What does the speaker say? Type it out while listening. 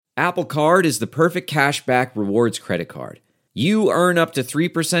Apple Card is the perfect cashback rewards credit card. You earn up to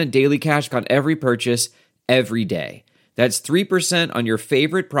 3% daily cash on every purchase every day. That's 3% on your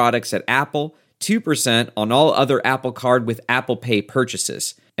favorite products at Apple, 2% on all other Apple Card with Apple Pay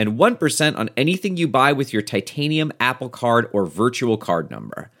purchases, and 1% on anything you buy with your titanium Apple Card or virtual card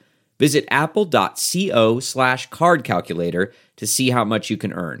number. Visit apple.co/card calculator to see how much you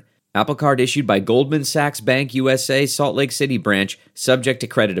can earn. Apple Card issued by Goldman Sachs Bank USA, Salt Lake City branch, subject to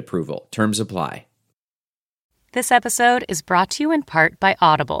credit approval. Terms apply. This episode is brought to you in part by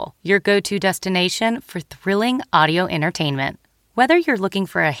Audible, your go-to destination for thrilling audio entertainment. Whether you're looking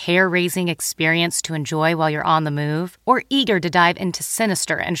for a hair-raising experience to enjoy while you're on the move or eager to dive into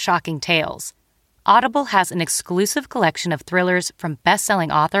sinister and shocking tales, Audible has an exclusive collection of thrillers from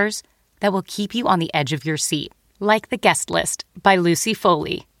best-selling authors that will keep you on the edge of your seat, like The Guest List by Lucy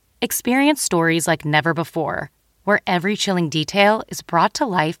Foley. Experience stories like never before, where every chilling detail is brought to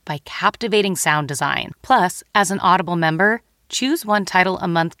life by captivating sound design. Plus, as an Audible member, choose one title a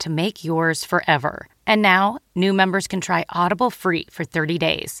month to make yours forever. And now, new members can try Audible free for 30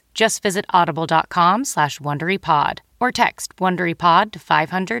 days. Just visit audible.com/WonderyPod or text WonderyPod to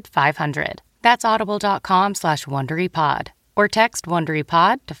 500-500. That's audible.com/WonderyPod or text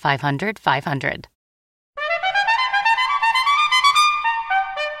WonderyPod to 500-500.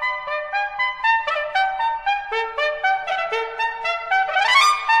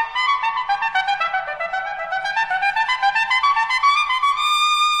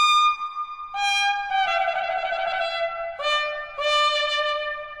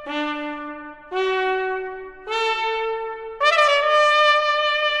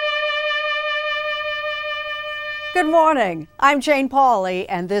 Good morning. I'm Jane Pauley,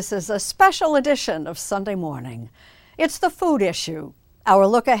 and this is a special edition of Sunday Morning. It's the food issue, our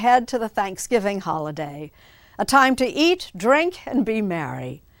look ahead to the Thanksgiving holiday, a time to eat, drink, and be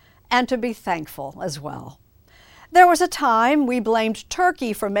merry, and to be thankful as well. There was a time we blamed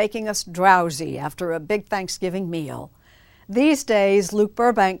turkey for making us drowsy after a big Thanksgiving meal. These days, Luke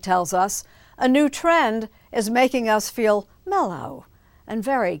Burbank tells us, a new trend is making us feel mellow and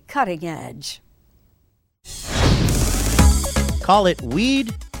very cutting edge. Call it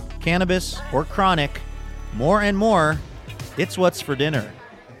weed, cannabis, or chronic. More and more, it's what's for dinner.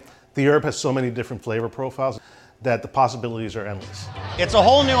 The herb has so many different flavor profiles that the possibilities are endless. It's a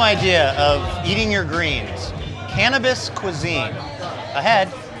whole new idea of eating your greens. Cannabis cuisine.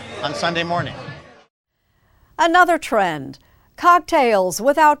 Ahead on Sunday Morning. Another trend, cocktails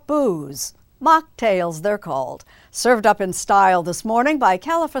without booze. Mocktails, they're called. Served up in style this morning by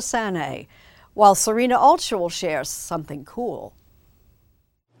Califasane, while Serena Ulsher will share something cool.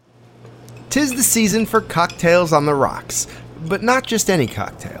 'Tis the season for cocktails on the rocks, but not just any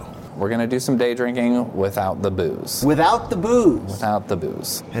cocktail. We're going to do some day drinking without the booze. Without the booze. Without the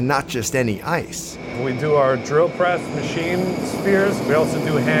booze. And not just any ice. We do our drill press machine spheres. We also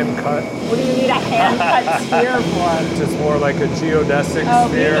do hand cut. What do you need a hand cut sphere for? Just more like a geodesic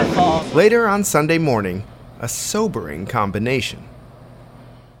sphere. Beautiful. Later on Sunday Morning, a sobering combination.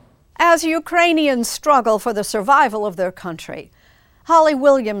 As Ukrainians struggle for the survival of their country, Holly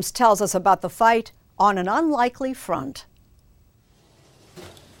Williams tells us about the fight on an unlikely front.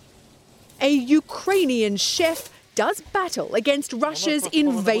 A Ukrainian chef does battle against Russia's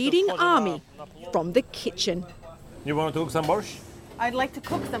invading army from the kitchen. You want to cook some borscht? I'd like to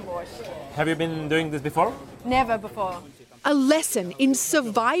cook some borscht. Have you been doing this before? Never before. A lesson in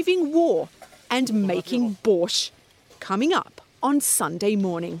surviving war and making borscht, coming up on Sunday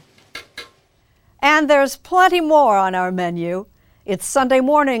Morning. And there's plenty more on our menu. It's Sunday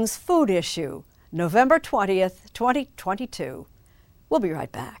Morning's Food Issue, November 20th, 2022. We'll be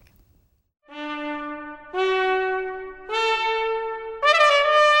right back.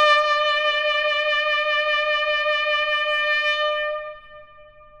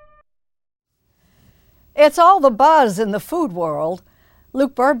 It's all the buzz in the food world.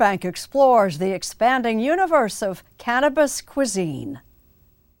 Luke Burbank explores the expanding universe of cannabis cuisine.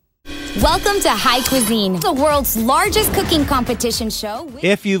 Welcome to High Cuisine, the world's largest cooking competition show.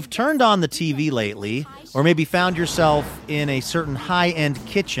 If you've turned on the TV lately, or maybe found yourself in a certain high-end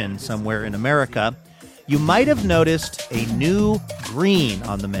kitchen somewhere in America, you might have noticed a new green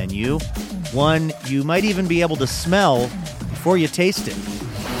on the menu, one you might even be able to smell before you taste it.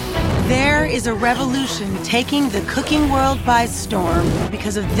 There is a revolution taking the cooking world by storm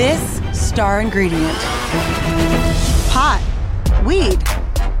because of this star ingredient. Pot, weed,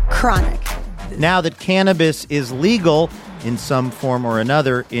 chronic. Now that cannabis is legal in some form or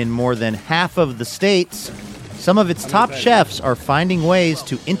another in more than half of the states, some of its top chefs are finding ways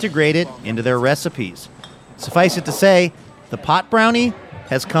to integrate it into their recipes. Suffice it to say, the pot brownie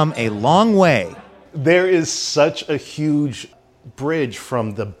has come a long way. There is such a huge bridge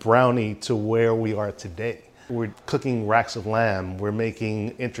from the brownie to where we are today. We're cooking racks of lamb, we're making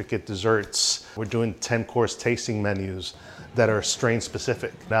intricate desserts, we're doing 10-course tasting menus that are strain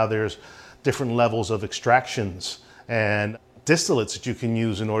specific. Now there's different levels of extractions and distillates that you can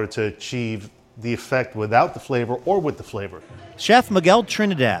use in order to achieve the effect without the flavor or with the flavor. Chef Miguel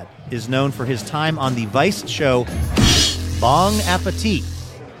Trinidad is known for his time on the Vice show Bon Appetit.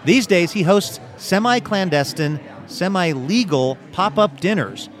 These days he hosts semi-clandestine, semi-legal pop-up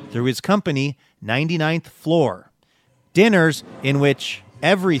dinners through his company 99th Floor. Dinners in which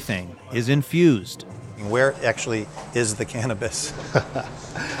everything is infused. Where actually is the cannabis?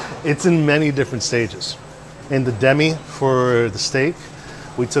 It's in many different stages. In the demi for the steak,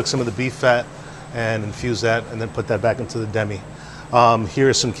 we took some of the beef fat and infused that and then put that back into the demi. Here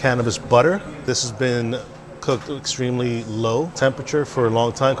is some cannabis butter. This has been cooked extremely low temperature for a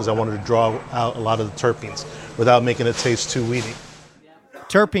long time because I wanted to draw out a lot of the terpenes without making it taste too weedy.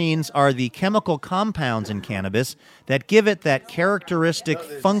 Terpenes are the chemical compounds in cannabis that give it that characteristic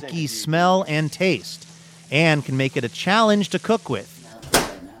funky smell and taste, and can make it a challenge to cook with.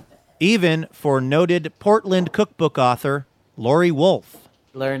 Even for noted Portland cookbook author Lori Wolf.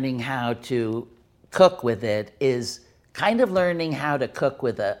 Learning how to cook with it is kind of learning how to cook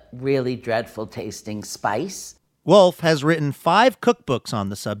with a really dreadful tasting spice. Wolf has written 5 cookbooks on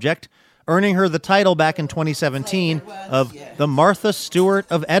the subject, earning her the title back in 2017 of the Martha Stewart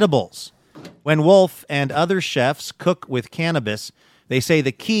of edibles. When Wolf and other chefs cook with cannabis, they say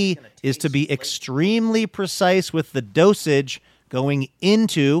the key is to be extremely precise with the dosage going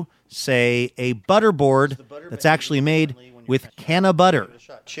into, say, a butter board that's actually made with canna butter.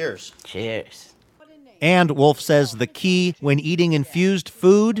 Cheers. Cheers. And Wolf says the key when eating infused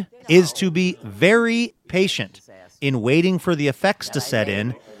food is to be very patient in waiting for the effects to set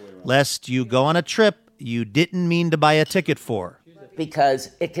in, lest you go on a trip you didn't mean to buy a ticket for. Because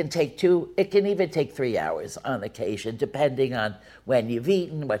it can even take 3 hours on occasion, depending on when you've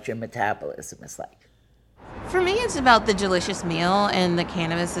eaten, what your metabolism is like. For me, it's about the delicious meal, and the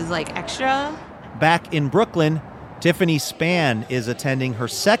cannabis is like extra. Back in Brooklyn, Tiffany Spann is attending her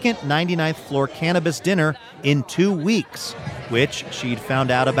second 99th Floor cannabis dinner in 2 weeks, which she'd found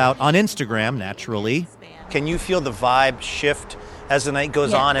out about on Instagram, naturally. Can you feel the vibe shift as the night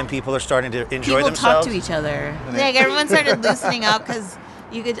goes on and people are starting to enjoy themselves? People talk to each other. Like everyone started loosening up because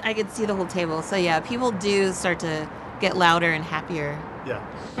I could see the whole table. So yeah, people do start to get louder and happier. Yeah.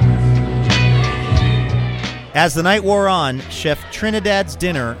 As the night wore on, Chef Trinidad's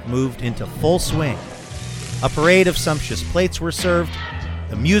dinner moved into full swing. A parade of sumptuous plates were served.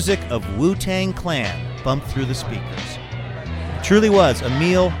 The music of Wu-Tang Clan bumped through the speakers. It truly was a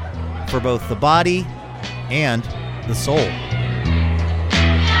meal for both the body and the soul.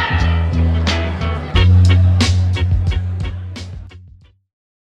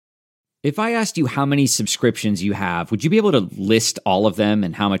 If I asked you how many subscriptions you have, would you be able to list all of them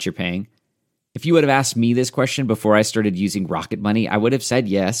and how much you're paying? If you would have asked me this question before I started using Rocket Money, I would have said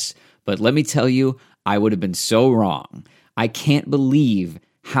yes, but let me tell you, I would have been so wrong. I can't believe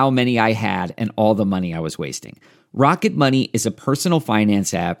how many I had and all the money I was wasting. Rocket Money is a personal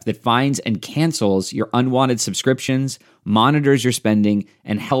finance app that finds and cancels your unwanted subscriptions, monitors your spending,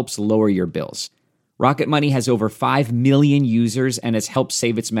 and helps lower your bills. Rocket Money has over 5 million users and has helped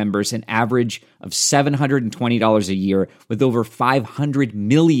save its members an average of $720 a year with over 500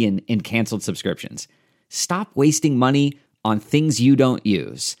 million in canceled subscriptions. Stop wasting money on things you don't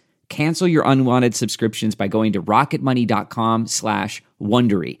use. Cancel your unwanted subscriptions by going to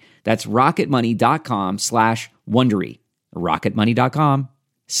rocketmoney.com/Wondery. That's rocketmoney.com/Wondery.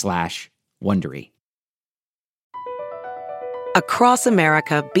 rocketmoney.com/Wondery. Across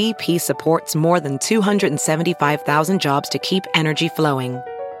America, BP supports more than 275,000 jobs to keep energy flowing.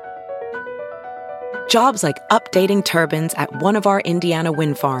 Jobs like updating turbines at one of our Indiana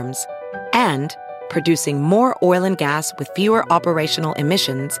wind farms and producing more oil and gas with fewer operational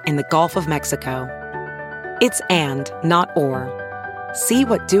emissions in the Gulf of Mexico. It's and, not or. See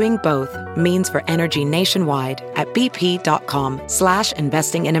what doing both means for energy nationwide at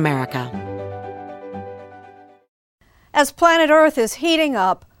bp.com/investing in America. As planet Earth is heating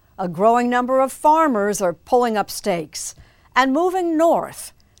up, a growing number of farmers are pulling up stakes and moving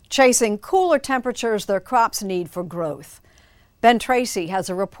north, chasing cooler temperatures their crops need for growth. Ben Tracy has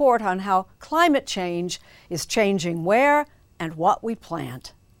a report on how climate change is changing where and what we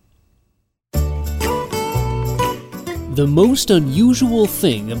plant. The most unusual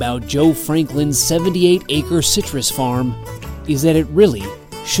thing about Joe Franklin's 78-acre citrus farm is that it really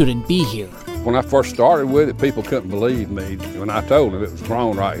shouldn't be here. When I first started with it, people couldn't believe me when I told them it was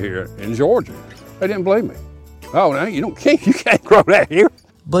grown right here in Georgia. They didn't believe me. Oh, no, you can't grow that here.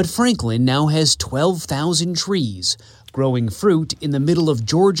 But Franklin now has 12,000 trees, growing fruit in the middle of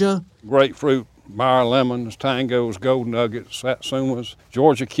Georgia. Grapefruit, Meyer lemons, tangos, gold nuggets, satsumas,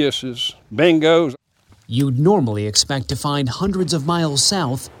 Georgia kisses, bingos. You'd normally expect to find hundreds of miles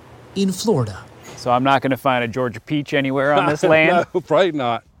south in Florida. So I'm not going to find a Georgia peach anywhere on this land? No, afraid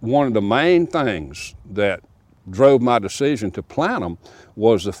not. One of the main things that drove my decision to plant them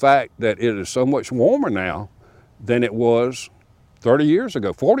was the fact that it is so much warmer now than it was 30 years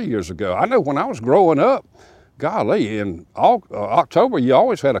ago, 40 years ago. I know when I was growing up, golly, in October you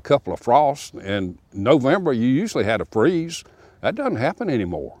always had a couple of frosts, and November you usually had a freeze. That doesn't happen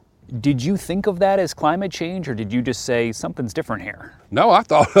anymore. Did you think of that as climate change, or did you just say something's different here? No, I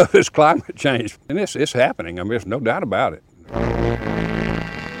thought of it as climate change, and it's happening. I mean, there's no doubt about it.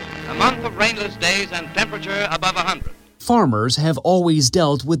 A month of rainless days and temperature above 100. Farmers have always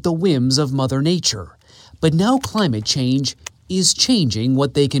dealt with the whims of Mother Nature, but now climate change is changing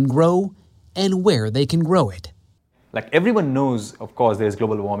what they can grow and where they can grow it. Like everyone knows, of course, there's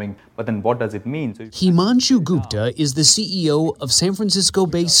global warming, but then what does it mean? Himanshu Gupta is the CEO of San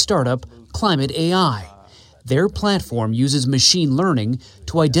Francisco-based startup Climate AI. Their platform uses machine learning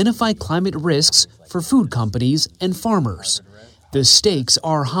to identify climate risks for food companies and farmers. The stakes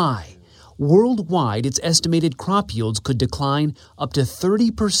are high. Worldwide, it's estimated crop yields could decline up to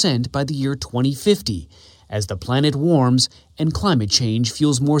 30% by the year 2050 as the planet warms and climate change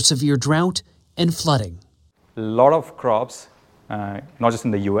fuels more severe drought and flooding. A lot of crops, not just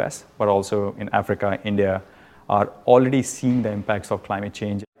in the US, but also in Africa, India, are already seeing the impacts of climate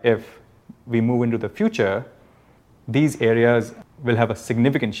change. If we move into the future, these areas will have a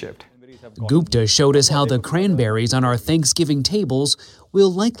significant shift. Gupta showed us how the cranberries on our Thanksgiving tables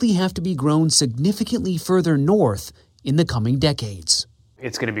will likely have to be grown significantly further north in the coming decades.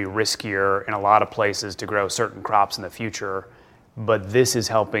 It's going to be riskier in a lot of places to grow certain crops in the future, but this is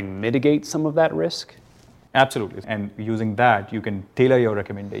helping mitigate some of that risk? Absolutely. And using that, you can tailor your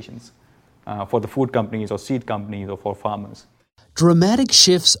recommendations for the food companies or seed companies or for farmers. Dramatic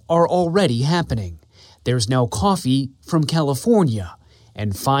shifts are already happening. There's now coffee from California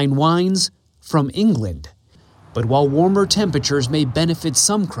and fine wines from England. But while warmer temperatures may benefit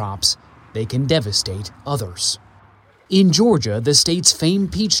some crops, they can devastate others. In Georgia, the state's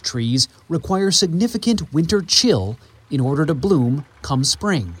famed peach trees require significant winter chill in order to bloom come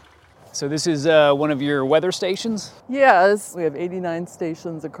spring. So this is one of your weather stations? Yes, we have 89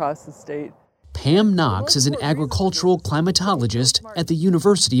 stations across the state. Pam Knox is an agricultural climatologist at the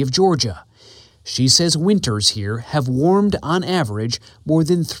University of Georgia. She says winters here have warmed on average more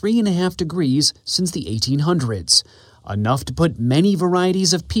than 3.5 degrees since the 1800s, enough to put many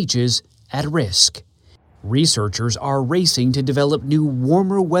varieties of peaches at risk. Researchers are racing to develop new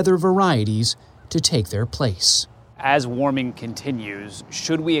warmer weather varieties to take their place. As warming continues,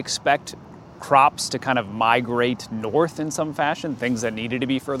 should we expect crops to kind of migrate north in some fashion, things that needed to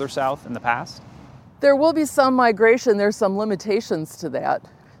be further south in the past? There will be some migration. There's some limitations to that.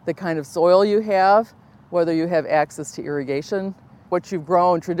 The kind of soil you have, whether you have access to irrigation, what you've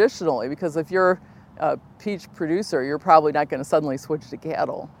grown traditionally, because if you're a peach producer, you're probably not going to suddenly switch to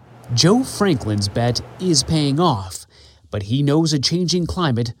cattle. Joe Franklin's bet is paying off, but he knows a changing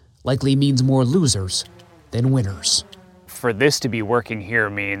climate likely means more losers than winners. For this to be working here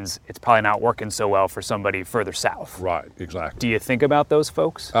means it's probably not working so well for somebody further south. Right, exactly. Do you think about those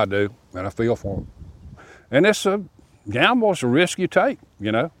folks? I do, and I feel for them. And it's a gamble, it's a risk you take,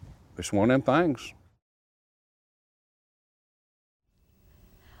 you know. It's one of them things.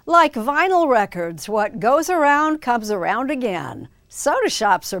 Like vinyl records, what goes around comes around again. Soda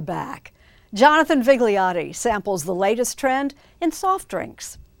shops are back. Jonathan Vigliotti samples the latest trend in soft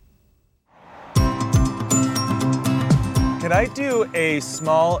drinks. Can I do a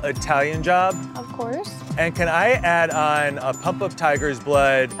small Italian job? Of course. And can I add on a pump of tiger's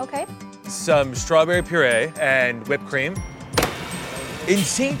blood, Okay. some strawberry puree, and whipped cream? In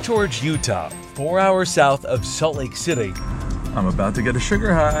St. George, Utah, 4 hours south of Salt Lake City, I'm about to get a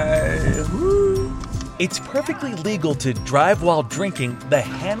sugar high. Woo. It's perfectly legal to drive while drinking the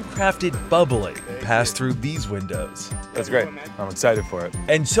handcrafted bubbly pass through these windows. That's great. I'm excited for it.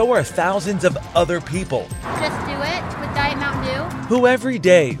 And so are thousands of other people Just do it with Diet Mountain Dew. who every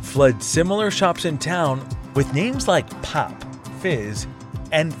day flood similar shops in town with names like Pop, Fizz,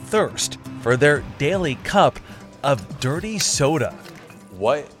 and Thirst for their daily cup of dirty soda.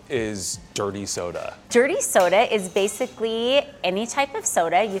 What is dirty soda? Dirty soda is basically any type of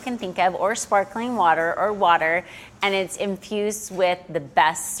soda you can think of, or sparkling water or water, and it's infused with the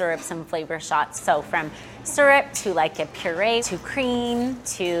best syrups and flavor shots. So from syrup to like a puree to cream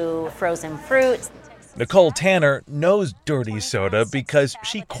to frozen fruit. Nicole Tanner knows dirty soda because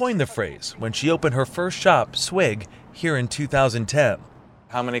she coined the phrase when she opened her first shop, Swig, here in 2010.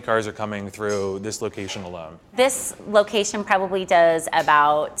 How many cars are coming through this location alone? This location probably does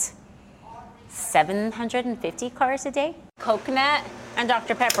about 750 cars a day. Coconut and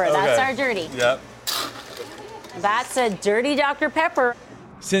Dr. Pepper, that's our dirty. Yep. That's a dirty Dr. Pepper.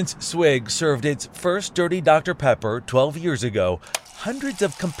 Since Swig served its first dirty Dr. Pepper 12 years ago, hundreds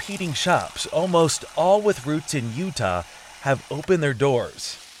of competing shops, almost all with roots in Utah, have opened their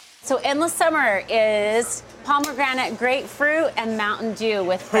doors. So Endless Summer is pomegranate, grapefruit, and Mountain Dew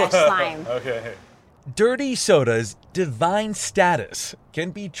with fresh lime. Okay. Dirty soda's divine status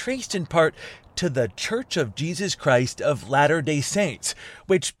can be traced in part to the Church of Jesus Christ of Latter-day Saints,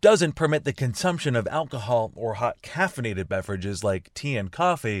 which doesn't permit the consumption of alcohol or hot caffeinated beverages like tea and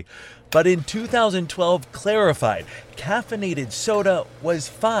coffee, but in 2012 clarified caffeinated soda was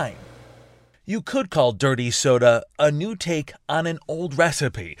fine. You could call dirty soda a new take on an old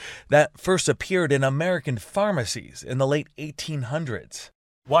recipe that first appeared in American pharmacies in the late 1800s.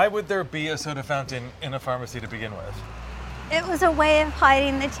 Why would there be a soda fountain in a pharmacy to begin with? It was a way of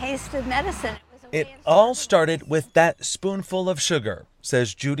hiding the taste of medicine. It all started with that spoonful of sugar,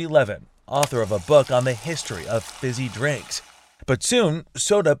 says Judy Levin, author of a book on the history of fizzy drinks. But soon,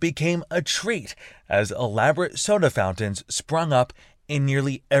 soda became a treat as elaborate soda fountains sprung up in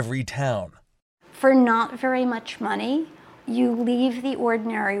nearly every town. For not very much money, you leave the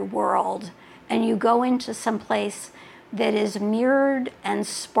ordinary world and you go into some place that is mirrored and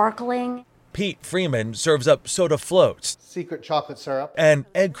sparkling. Pete Freeman serves up soda floats, secret chocolate syrup, and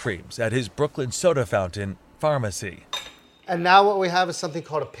egg creams at his Brooklyn Soda Fountain pharmacy. And now what we have is something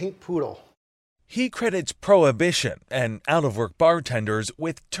called a pink poodle. He credits Prohibition and out-of-work bartenders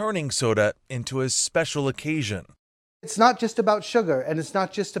with turning soda into a special occasion. It's not just about sugar, and it's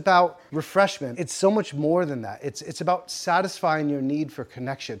not just about refreshment. It's so much more than that. It's about satisfying your need for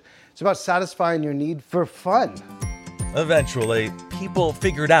connection. It's about satisfying your need for fun. Eventually, people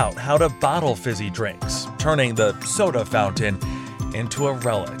figured out how to bottle fizzy drinks, turning the soda fountain into a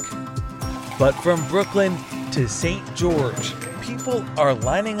relic. But from Brooklyn to St. George, people are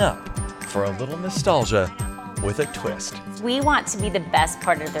lining up for a little nostalgia with a twist. We want to be the best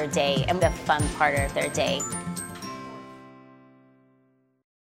part of their day and the fun part of their day.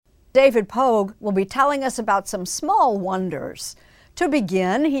 David Pogue will be telling us about some small wonders. To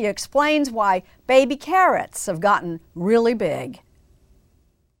begin, he explains why baby carrots have gotten really big.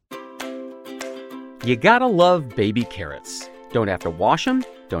 You gotta love baby carrots. Don't have to wash them,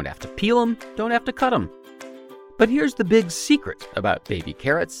 don't have to peel them, don't have to cut them. But here's the big secret about baby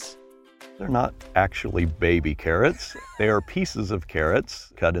carrots. They're not actually baby carrots. They are pieces of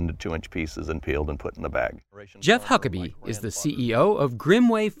carrots cut into 2-inch pieces and peeled and put in the bag. Jeff Huckabee is the CEO of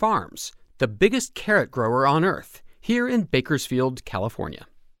Grimway Farms, the biggest carrot grower on earth, here in Bakersfield, California.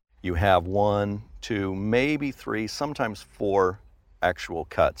 You have 1, 2, maybe 3, sometimes 4 actual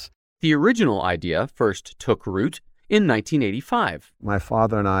cuts. The original idea first took root in 1985. My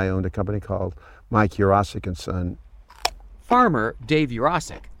father and I owned a company called Mike Urosic & Son. Farmer Dave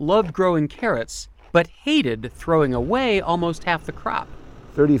Urosic loved growing carrots, but hated throwing away almost half the crop.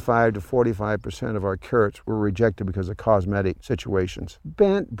 35 to 45% of our carrots were rejected because of cosmetic situations.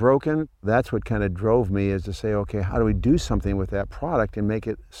 Bent, broken, that's what kind of drove me, is to say, okay, how do we do something with that product and make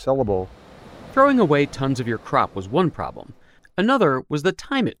it sellable? Throwing away tons of your crop was one problem. Another was the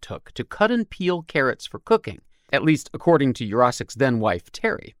time it took to cut and peel carrots for cooking, at least according to Urosic's then-wife,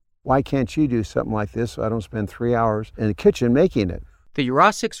 Terry. Why can't you do something like this so I don't spend 3 hours in the kitchen making it? The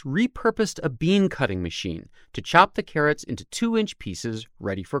Urosics repurposed a bean cutting machine to chop the carrots into 2-inch pieces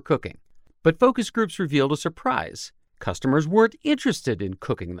ready for cooking. But focus groups revealed a surprise. Customers weren't interested in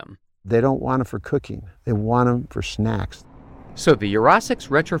cooking them. They don't want them for cooking. They want them for snacks. So the Urosics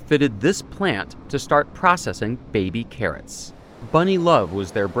retrofitted this plant to start processing baby carrots. Bunny Love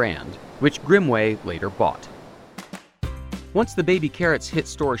was their brand, which Grimway later bought. Once the baby carrots hit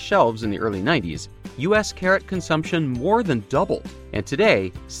store shelves in the early 90s, U.S. carrot consumption more than doubled, and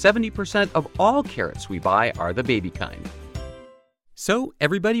today, 70% of all carrots we buy are the baby kind. So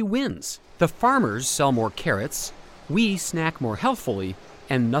everybody wins. The farmers sell more carrots, we snack more healthfully,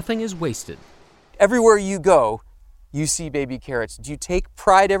 and nothing is wasted. Everywhere you go, you see baby carrots. Do you take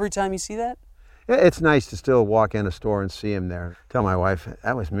pride every time you see that? It's nice to still walk in a store and see them there. Tell my wife,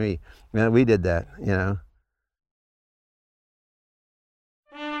 that was me. Man, we did that, you know.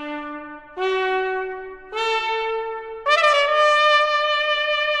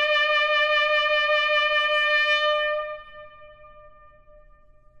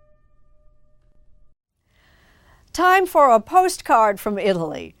 Time for a postcard from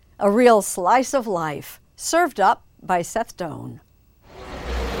Italy, a real slice of life, served up by Seth Doan.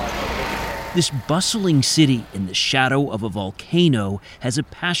 This bustling city in the shadow of a volcano has a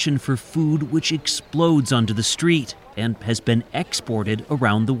passion for food which explodes onto the street and has been exported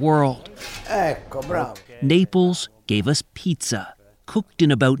around the world. Ecco, bravo. Naples gave us pizza. Cooked in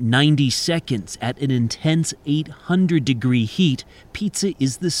about 90 seconds at an intense 800-degree heat, pizza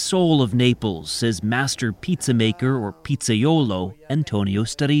is the soul of Naples, says master pizza maker or pizzaiolo Antonio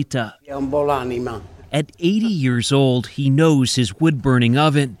Starita. È un po' l'anima. At 80 years old, he knows his wood-burning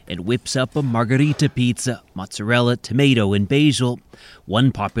oven and whips up a margherita pizza, mozzarella, tomato, and basil.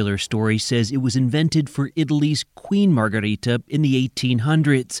 One popular story says it was invented for Italy's Queen Margherita in the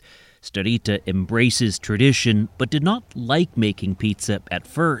 1800s. Starita embraces tradition, but did not like making pizza at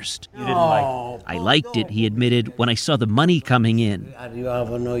first. You didn't like it? I liked it, he admitted, when I saw the money coming in.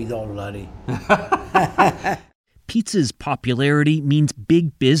 Arrivavano I dollari. Pizza's popularity means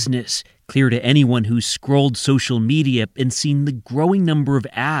big business, clear to anyone who's scrolled social media and seen the growing number of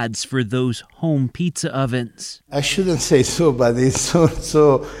ads for those home pizza ovens. I shouldn't say so, but it's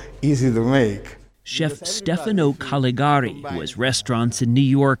so easy to make. Chef Stefano Caligari, who has restaurants in New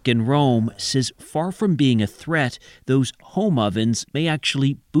York and Rome, says far from being a threat, those home ovens may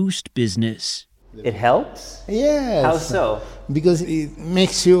actually boost business. It helps? Yes. How so? Because it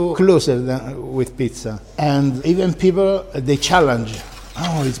makes you closer with pizza. And even people, they challenge.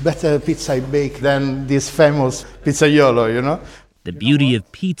 Oh, it's better pizza I bake than this famous pizzaiolo, you know? The beauty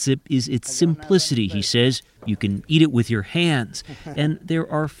of pizza is its simplicity, he says. You can eat it with your hands, and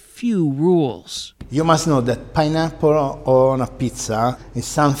there are few rules. You must know that pineapple on a pizza is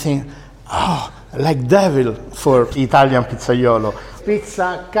something, like devil for Italian pizzaiolo.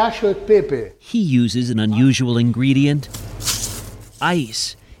 Pizza, cacio e pepe. He uses an unusual ingredient,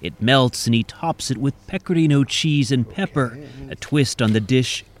 ice. It melts and he tops it with pecorino cheese and pepper, a twist on the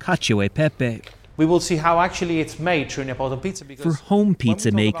dish cacio e pepe. We will see how actually it's made through Neapolitan pizza. For home pizza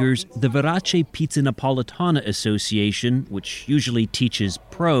makers, the Verace Pizza Napolitana Association, which usually teaches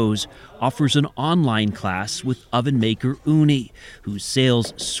pros, offers an online class with oven maker Uni, whose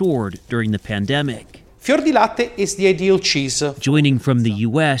sales soared during the pandemic. Fior di latte is the ideal cheese. Joining from the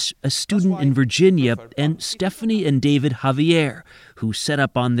U.S., a student in Virginia, and Stephanie and David Javier, who set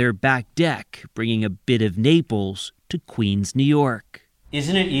up on their back deck, bringing a bit of Naples to Queens, New York.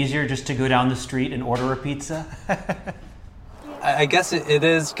 Isn't it easier just to go down the street and order a pizza? I guess it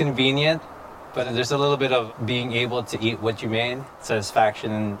is convenient, but there's a little bit of being able to eat what you made,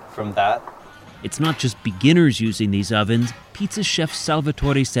 satisfaction from that. It's not just beginners using these ovens. Pizza chef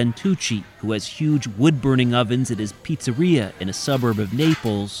Salvatore Santucci, who has huge wood-burning ovens at his pizzeria in a suburb of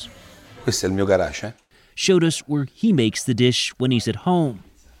Naples, Questo è il mio garage. Showed us where he makes the dish when he's at home,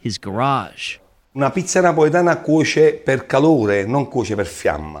 his garage. Una pizza napoletana cuoce per calore, non cuoce per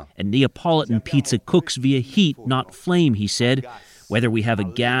fiamma. A Neapolitan pizza cooks via heat, not flame, he said. Whether we have a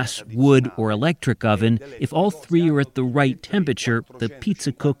gas, wood, or electric oven, if all three are at the right temperature, the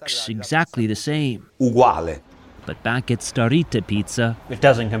pizza cooks exactly the same. Uguale. But back at Starita Pizza, it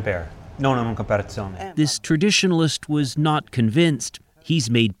doesn't compare. No comparazione. This traditionalist was not convinced. He's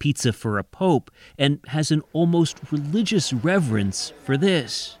made pizza for a pope and has an almost religious reverence for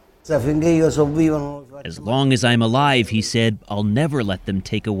this. As long as I'm alive, he said, I'll never let them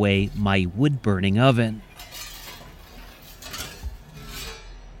take away my wood-burning oven.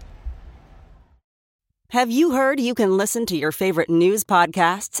 Have you heard you can listen to your favorite news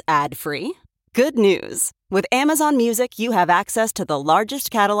podcasts ad-free? Good news. With Amazon Music, you have access to the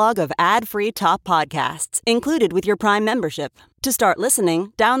largest catalog of ad-free top podcasts included with your Prime membership. To start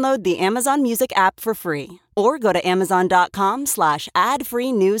listening, download the Amazon Music app for free or go to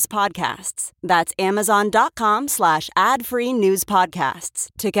amazon.com/ad-free news podcasts. That's amazon.com/ad-free news podcasts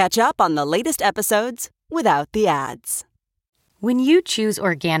to catch up on the latest episodes without the ads. When you choose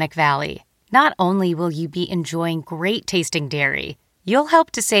Organic Valley, not only will you be enjoying great tasting dairy, you'll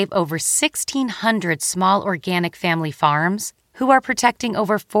help to save over 1,600 small organic family farms who are protecting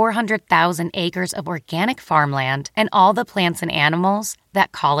over 400,000 acres of organic farmland and all the plants and animals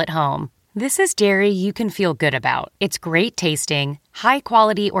that call it home. This is dairy you can feel good about. It's great tasting,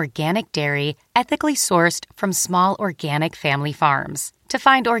 high-quality organic dairy, ethically sourced from small organic family farms. To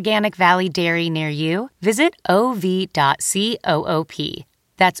find Organic Valley Dairy near you, visit ov.coop.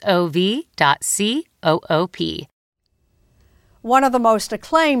 That's ov.coop. One of the most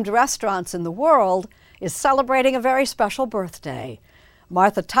acclaimed restaurants in the world is celebrating a very special birthday.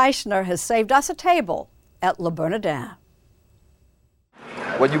 Martha Teichner has saved us a table at Le Bernardin.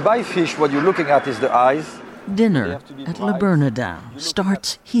 When you buy fish, what you're looking at is the eyes, Dinner at Le Bernardin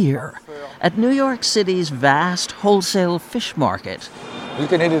starts here, at New York City's vast wholesale fish market. You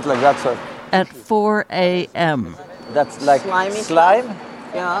can eat it like that, sir. At 4 a.m. That's like slime?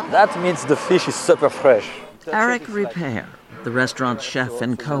 Yeah. That means the fish is super fresh. Eric Ripert, the restaurant's chef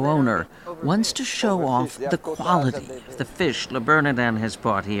and co-owner, wants to show off the quality of the fish Le Bernardin has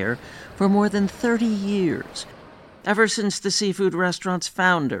bought here for more than 30 years. Ever since the seafood restaurant's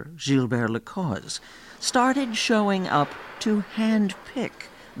founder, Gilbert Lecoz, started showing up to hand-pick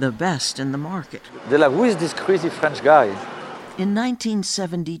the best in the market. They're like, who is this crazy French guy? In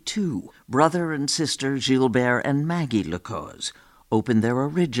 1972, brother and sister Gilbert and Maggie Lecoz opened their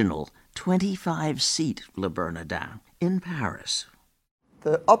original 25-seat Le Bernardin in Paris.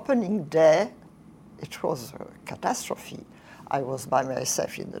 The opening day, it was a catastrophe. I was by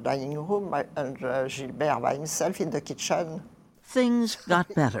myself in the dining room and Gilbert by himself in the kitchen. Things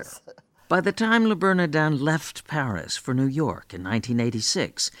got better. By the time Le Bernardin left Paris for New York in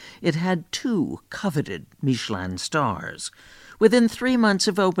 1986, it had 2 coveted Michelin stars. Within 3 months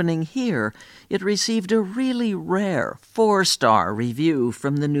of opening here, it received a really rare 4-star review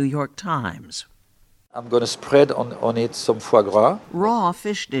from the New York Times. I'm going to spread on it some foie gras. Raw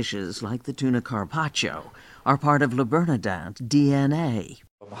fish dishes like the tuna carpaccio are part of Le Bernardin's DNA.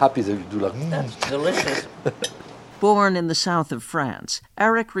 I'm happy that you do like, That's delicious. Born in the south of France,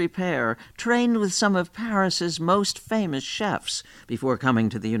 Eric Ripert trained with some of Paris's most famous chefs before coming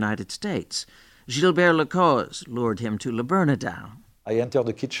to the United States. Gilbert Lecoz lured him to Le Bernardin. I entered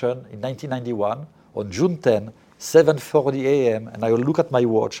the kitchen in 1991 on June 10, 7:40 a.m., and I look at my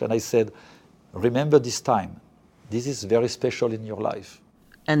watch and I said, remember this time. This is very special in your life.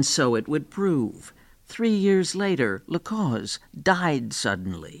 And so it would prove. 3 years later, Lecoz died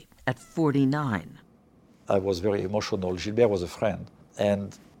suddenly at 49. I was very emotional. Gilbert was a friend.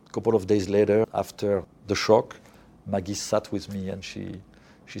 And a couple of days later, after the shock, Maggie sat with me and she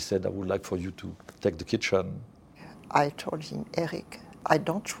said, I would like for you to take the kitchen. I told him, Eric, I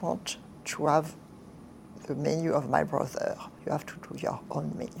don't want to have the menu of my brother. You have to do your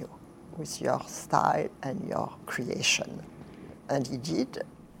own menu with your style and your creation. And he did.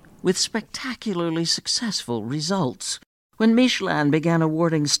 With spectacularly successful results. When Michelin began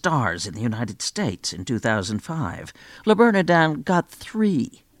awarding stars in the United States in 2005, Le Bernardin got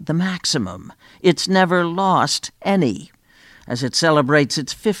 3, the maximum. It's never lost any. As it celebrates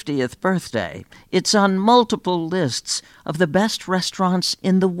its 50th birthday, it's on multiple lists of the best restaurants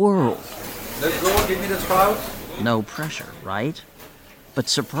in the world. Let's go, give me the trout. No pressure, right? But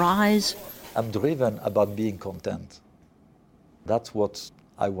surprise? I'm driven about being content. That's what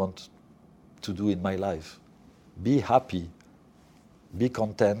I want to do in my life. Be happy, be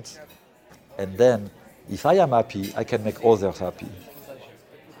content, and then if I am happy, I can make others happy.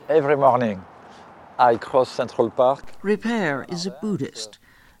 Every morning, I cross Central Park. Ripert is a Buddhist.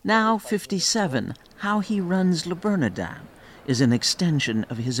 Now 57, how he runs Le Bernardin is an extension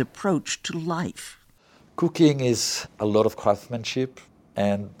of his approach to life. Cooking is a lot of craftsmanship,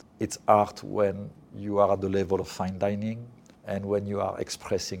 and it's art when you are at the level of fine dining and when you are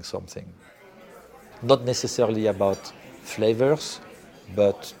expressing something. Not necessarily about flavors,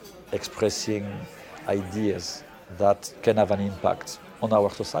 but expressing ideas that can have an impact on our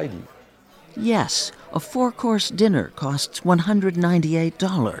society. Yes, a 4-course dinner costs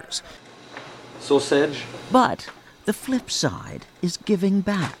 $198. Sausage. But the flip side is giving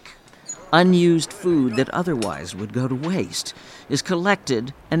back. Unused food that otherwise would go to waste is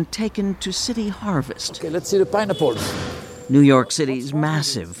collected and taken to City Harvest. Okay, let's see the pineapples. New York City's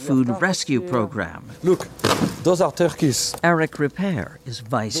massive food rescue program. Look, those are turkeys. Eric Ripert is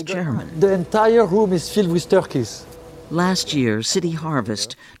vice chairman. The entire room is filled with turkeys. Last year, City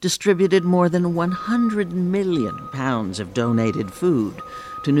Harvest distributed more than 100 million pounds of donated food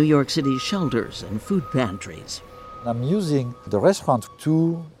to New York City's shelters and food pantries. I'm using the restaurant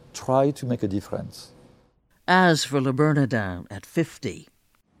to try to make a difference. As for Le Bernardin at 50,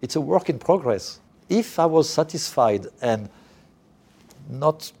 it's a work in progress. If I was satisfied and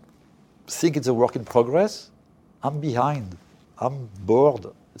not think it's a work in progress, I'm behind. I'm bored.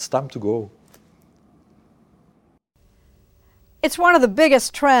 It's time to go. It's one of the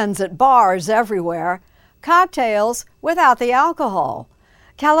biggest trends at bars everywhere, cocktails without the alcohol.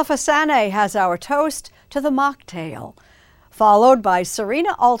 Califasane has our toast to the mocktail, followed by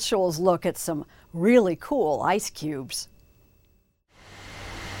Serena Altschul's look at some really cool ice cubes.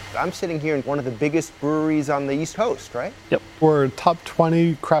 I'm sitting here in one of the biggest breweries on the East Coast, right? Yep. We're a top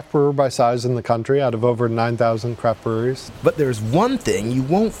 20 craft brewer by size in the country out of over 9,000 craft breweries. But there's one thing you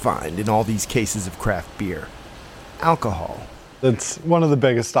won't find in all these cases of craft beer: alcohol. It's one of the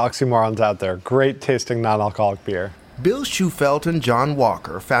biggest oxymorons out there. Great tasting non-alcoholic beer. Bill Schufelt and John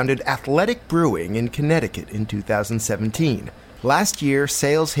Walker founded Athletic Brewing in Connecticut in 2017. Last year,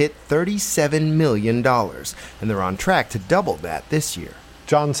 sales hit $37 million, and they're on track to double that this year.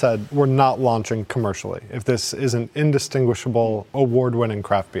 John said, we're not launching commercially if this isn't indistinguishable, award-winning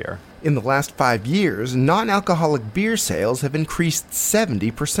craft beer. In the last 5 years, non-alcoholic beer sales have increased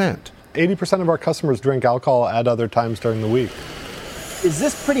 70%. 80% of our customers drink alcohol at other times during the week. Is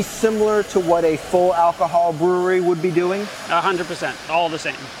this pretty similar to what a full alcohol brewery would be doing? 100%, all the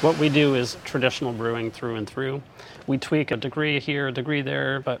same. What we do is traditional brewing through and through. We tweak a degree here, a degree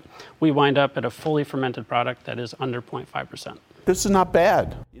there, but we wind up at a fully fermented product that is under 0.5%. This is not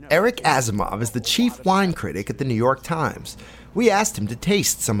bad. Eric Asimov is the chief wine critic at the New York Times. We asked him to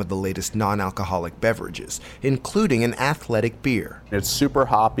taste some of the latest non-alcoholic beverages, including an athletic beer. It's super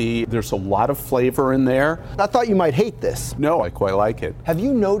hoppy. There's a lot of flavor in there. I thought you might hate this. No, I quite like it. Have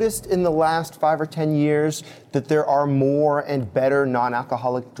you noticed in the last 5 or 10 years that there are more and better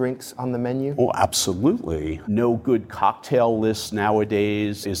non-alcoholic drinks on the menu? Oh, absolutely. No good cocktail list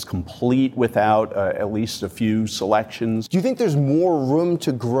nowadays is complete without at least a few selections. Do you think there's more room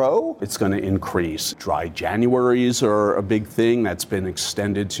to grow? It's going to increase. Dry Januaries are a big thing. That's been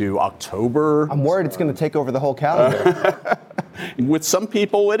extended to October. I'm worried it's going to take over the whole calendar. With some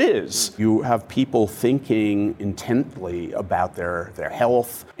people, it is. You have people thinking intently about their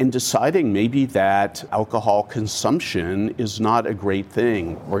health and deciding maybe that alcohol consumption is not a great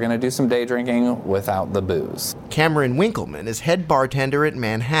thing. We're going to do some day drinking without the booze. Cameron Winkleman is head bartender at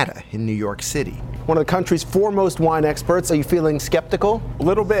Manhattan in New York City. One of the country's foremost wine experts. Are you feeling skeptical? A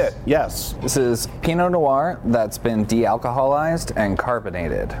little bit, yes. This is Pinot Noir that's been de-alcoholized and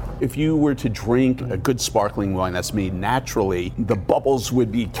carbonated. If you were to drink a good sparkling wine that's made naturally, the bubbles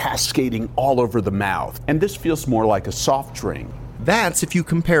would be cascading all over the mouth. And this feels more like a soft drink. That's if you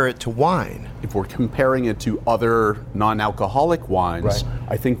compare it to wine. If we're comparing it to other non-alcoholic wines, right,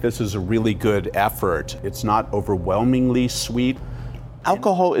 I think this is a really good effort. It's not overwhelmingly sweet.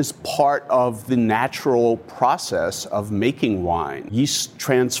 Alcohol is part of the natural process of making wine. Yeast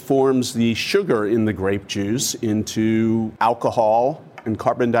transforms the sugar in the grape juice into alcohol and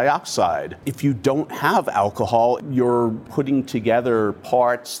carbon dioxide. If you don't have alcohol, you're putting together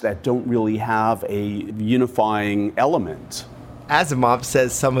parts that don't really have a unifying element. Asimov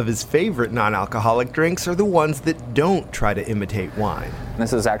says some of his favorite non-alcoholic drinks are the ones that don't try to imitate wine.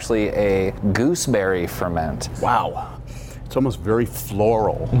 This is actually a gooseberry ferment. Wow. It's almost very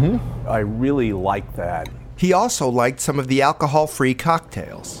floral. Mm-hmm. I really like that. He also liked some of the alcohol-free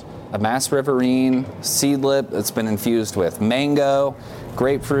cocktails. A Mass Riverine seedlip that's been infused with mango,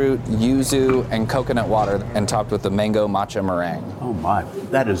 grapefruit, yuzu, and coconut water, and topped with the mango matcha meringue. Oh my,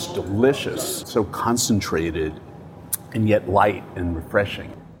 that is delicious. So concentrated and yet light and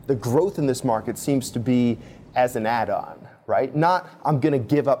refreshing. The growth in this market seems to be as an add-on, right? Not, I'm gonna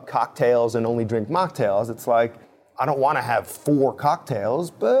give up cocktails and only drink mocktails. It's like, I don't want to have 4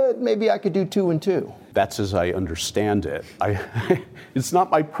 cocktails, but maybe I could do 2 and 2. That's as I understand it. It's not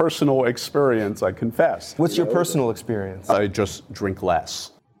my personal experience, I confess. What's your personal experience? I just drink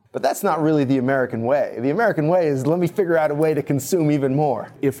less. But that's not really the American way. The American way is, let me figure out a way to consume even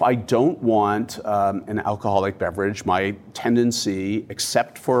more. If I don't want an alcoholic beverage, my tendency,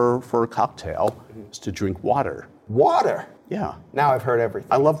 except for a cocktail, is to drink water. Water? Yeah. Now I've heard everything.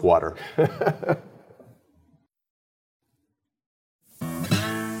 I love water.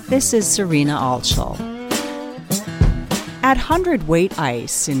 This is Serena Altschul. At 100-weight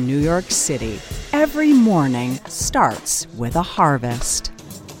ice in New York City, every morning starts with a harvest.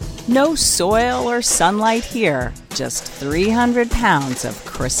 No soil or sunlight here, just 300 pounds of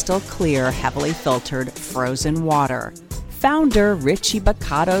crystal clear, heavily filtered frozen water. Founder Richie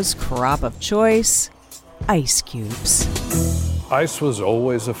Bacato's crop of choice, ice cubes. Ice was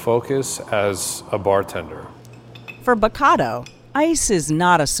always a focus as a bartender. For Bacato, ice is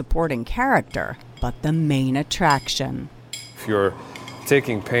not a supporting character, but the main attraction. If you're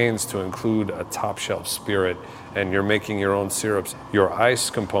taking pains to include a top-shelf spirit and you're making your own syrups, your ice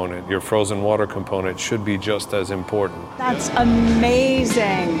component, your frozen water component should be just as important. That's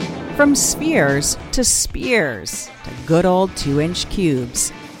amazing! From spheres to spears to good old 2-inch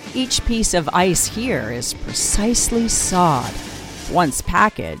cubes, each piece of ice here is precisely sawed. Once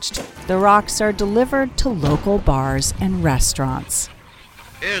packaged, the rocks are delivered to local bars and restaurants.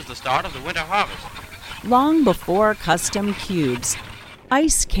 Here's the start of the winter harvest. Long before custom cubes,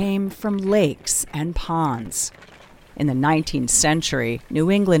 ice came from lakes and ponds. In the 19th century,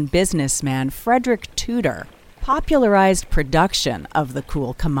 New England businessman Frederick Tudor popularized production of the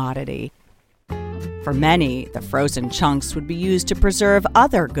cool commodity. For many, the frozen chunks would be used to preserve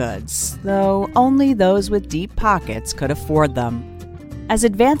other goods, though only those with deep pockets could afford them. As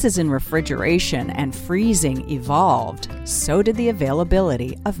advances in refrigeration and freezing evolved, so did the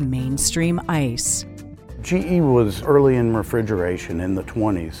availability of mainstream ice. GE was early in refrigeration in the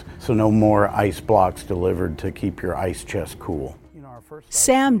 20s, so no more ice blocks delivered to keep your ice chest cool.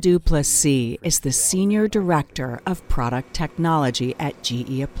 Sam Duplessis is the Senior Director of Product Technology at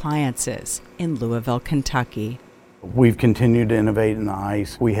GE Appliances in Louisville, Kentucky. We've continued to innovate in the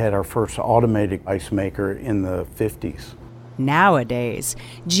ice. We had our first automated ice maker in the 50s. Nowadays,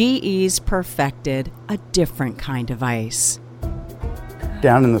 GE's perfected a different kind of ice.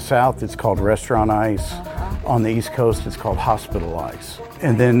 Down in the South, it's called restaurant ice. On the East Coast, it's called hospital ice.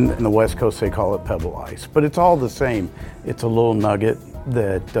 And then in the West Coast, they call it pebble ice. But it's all the same. It's a little nugget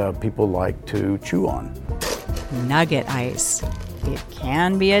that people like to chew on. Nugget ice. It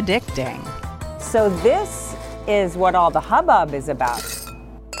can be addicting. So this is what all the hubbub is about.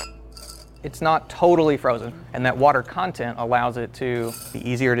 It's not totally frozen, and that water content allows it to be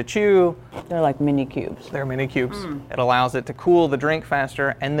easier to chew. They're like mini cubes. They're mini cubes. It allows it to cool the drink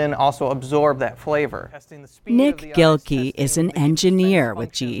faster and then also absorb that flavor. Nick Gilkey is an engineer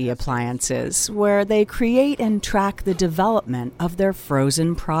with GE Appliances, where they create and track the development of their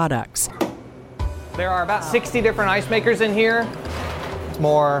frozen products. There are about 60 different ice makers in here. It's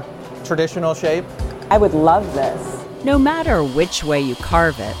more traditional shape. I would love this. No matter which way you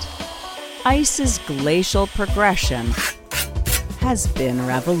carve it, ice's glacial progression has been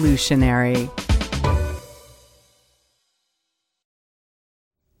revolutionary.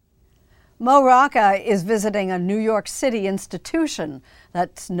 Mo Rocca is visiting a New York City institution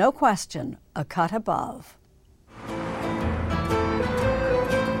that's, no question, a cut above.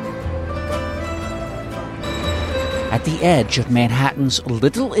 At the edge of Manhattan's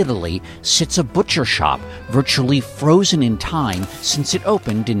Little Italy sits a butcher shop, virtually frozen in time since it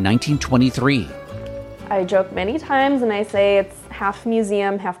opened in 1923. I joke many times and I say it's half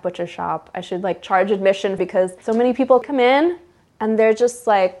museum, half butcher shop. I should charge admission because so many people come in and they're just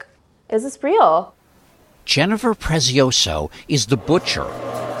like, is this real? Jennifer Prezioso is the butcher,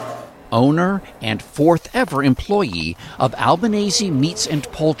 owner and fourth ever employee of Albanese Meats and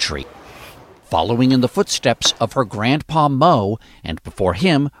Poultry, following in the footsteps of her grandpa Mo, and before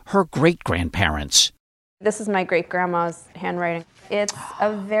him, her great-grandparents. This is my great-grandma's handwriting. It's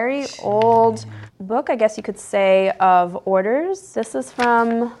a very old book, I guess you could say, of orders. This is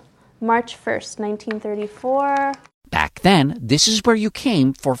from March 1st, 1934. Back then, this is where you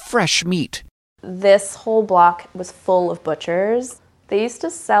came for fresh meat. This whole block was full of butchers. They used to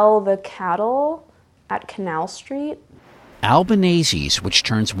sell the cattle at Canal Street. Albanese's, which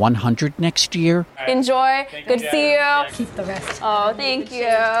turns 100 next year, Enjoy. Good to see you. Keep the rest. Oh, thank you.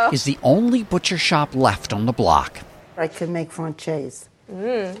 is the only butcher shop left on the block. I can make franchise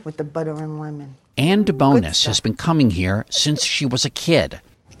with the butter and lemon. Ann DeBonis has been coming here since she was a kid.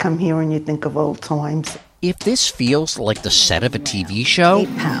 Come here and you think of old times. If this feels like the set of a TV show,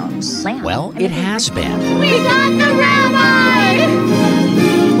 8 pounds. well, it has been. We got the rabbi!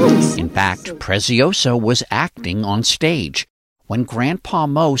 In fact, Prezioso was acting on stage when Grandpa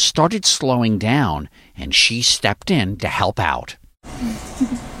Mo started slowing down, and she stepped in to help out.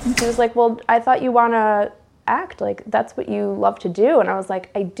 He was like, well, I thought you want to act. That's what you love to do. And I was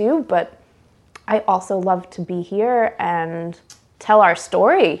like, I do, but I also love to be here and tell our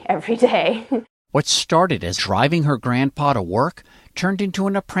story every day. What started as driving her grandpa to work turned into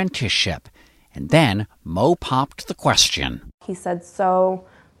an apprenticeship. And then Mo popped the question. He said, so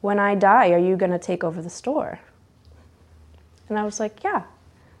when I die, are you going to take over the store? And I was like, yeah,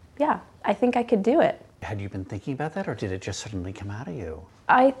 I think I could do it. Had you been thinking about that, or did it just suddenly come out of you?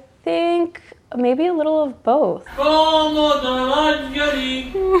 I think maybe a little of both.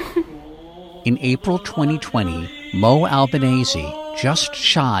 In April 2020, Mo Albanese, just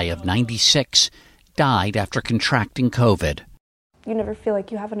shy of 96, died after contracting COVID. You never feel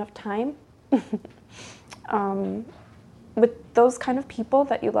like you have enough time with those kind of people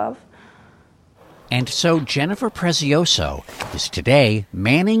that you love. And so Jennifer Prezioso is today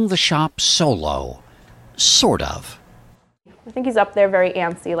manning the shop solo. Sort of. I think he's up there very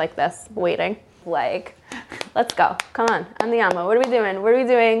antsy like this, waiting. Let's go. Come on, andiamo. What are we doing? What are we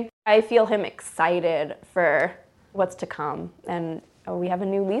doing? I feel him excited for what's to come. And we have a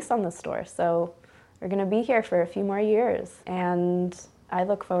new lease on the store, so we're going to be here for a few more years. And I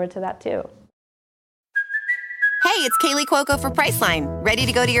look forward to that too. Hey, it's Kaylee Cuoco for Priceline. Ready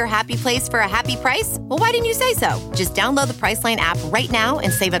to go to your happy place for a happy price? Well, why didn't you say so? Just download the Priceline app right now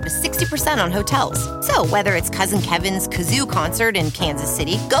and save up to 60% on hotels. So whether it's Cousin Kevin's Kazoo Concert in Kansas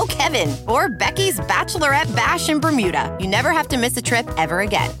City, go Kevin, or Becky's Bachelorette Bash in Bermuda, you never have to miss a trip ever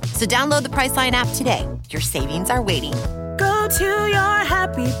again. So download the Priceline app today. Your savings are waiting. Go to your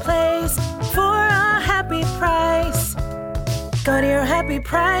happy place for a happy price. Go to your happy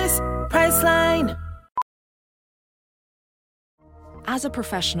price, Priceline. As a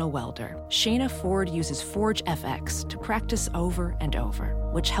professional welder, Shayna Ford uses Forge FX to practice over and over,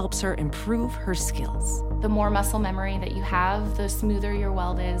 which helps her improve her skills. The more muscle memory that you have, the smoother your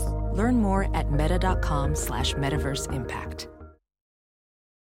weld is. Learn more at meta.com/metaverseimpact.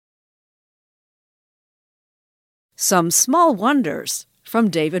 Some small wonders from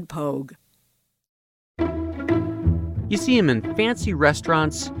David Pogue. You see them in fancy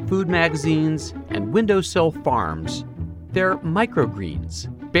restaurants, food magazines, and windowsill farms. They're microgreens,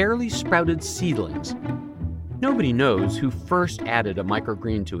 barely sprouted seedlings. Nobody knows who first added a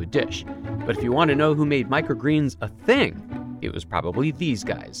microgreen to a dish, but if you want to know who made microgreens a thing, it was probably these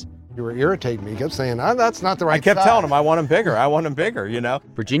guys. You were irritating me. You kept saying, that's not the right I kept size. telling him, I want them bigger, you know?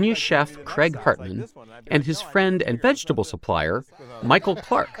 Virginia chef Craig Hartman and his friend and vegetable supplier, Michael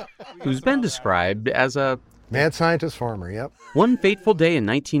Clark, who's been described as a mad scientist farmer, yep. One fateful day in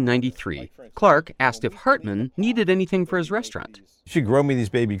 1993, Clark asked if Hartman needed anything for his restaurant. You should grow me these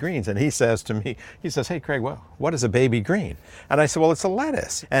baby greens. And he says to me, hey, Craig, what is a baby green? And I said, well, it's a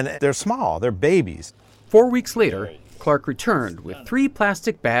lettuce. And they're small, they're babies. 4 weeks later, Clark returned with 3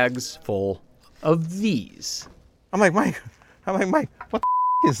 plastic bags full of these. I'm like, Mike, what the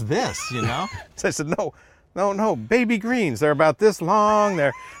is this, you know? So I said, no, baby greens. They're about this long.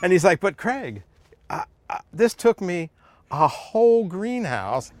 And he's like, but Craig, this took me a whole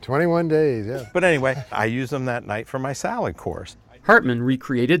greenhouse. 21 days, yeah. But anyway, I used them that night for my salad course. Hartman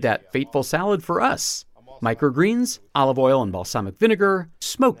recreated that fateful salad for us. Microgreens, olive oil and balsamic vinegar,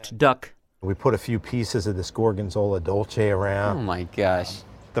 smoked duck. We put a few pieces of this Gorgonzola Dolce around. Oh my gosh.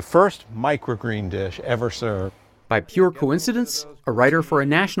 The first microgreen dish ever served. By pure coincidence, a writer for a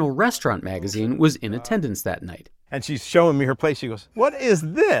national restaurant magazine was in attendance that night. And she's showing me her plate. She goes, what is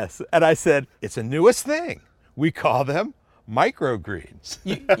this? And I said, it's a newest thing. We call them microgreens.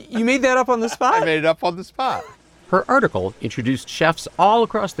 You made that up on the spot? I made it up on the spot. Her article introduced chefs all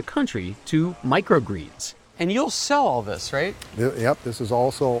across the country to microgreens. And you'll sell all this, right? Yep, this is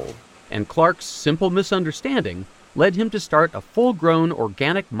all sold. And Clark's simple misunderstanding led him to start a full-grown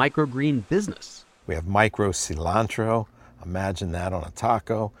organic microgreen business. We have micro cilantro. Imagine that on a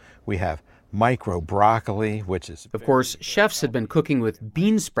taco. We have micro broccoli, which is... Of course, chefs had been cooking with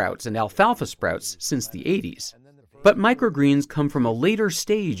bean sprouts and alfalfa sprouts since the 80s. But microgreens come from a later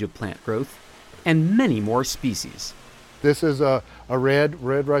stage of plant growth and many more species. This is a red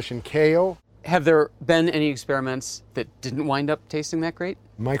Russian kale. Have there been any experiments that didn't wind up tasting that great?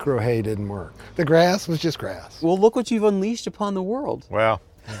 Micro hay didn't work. The grass was just grass. Well, look what you've unleashed upon the world. Well,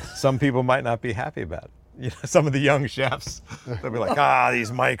 some people might not be happy about it. You know, some of the young chefs, they'll be like,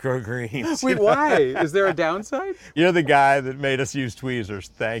 these microgreens. Wait, why? Is there a downside? You're the guy that made us use tweezers.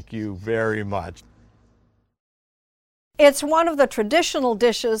 Thank you very much. It's one of the traditional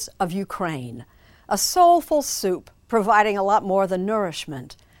dishes of Ukraine, a soulful soup providing a lot more than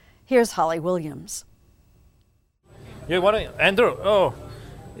nourishment. Here's Holly Williams. Andrew,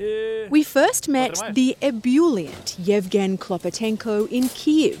 We first met the ebullient Yevgen Klopotenko in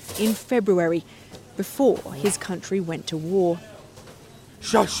Kyiv in February, before his country went to war.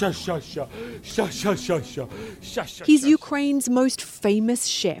 He's Ukraine's most famous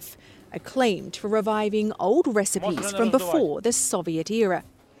chef, acclaimed for reviving old recipes from before the Soviet era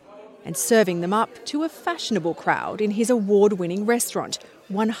and serving them up to a fashionable crowd in his award-winning restaurant,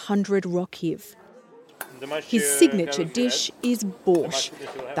 100 Rokhiv. His signature dish is borscht,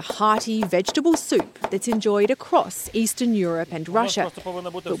 the hearty vegetable soup that's enjoyed across Eastern Europe and Russia,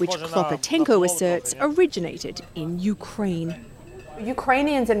 but which Klopotenko asserts originated in Ukraine.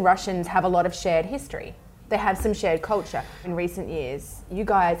 Ukrainians and Russians have a lot of shared history. They have some shared culture. In recent years, you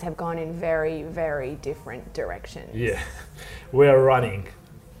guys have gone in very, very different directions. Yeah, we are running.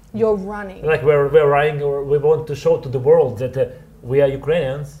 You're running. Like we're running, we want to show to the world that we are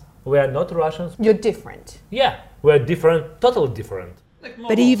Ukrainians. We are not Russians. You're different. Yeah, we're different, totally different.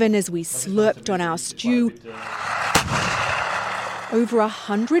 But even as we slurped on our stew, over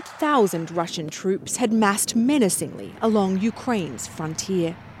 100,000 Russian troops had massed menacingly along Ukraine's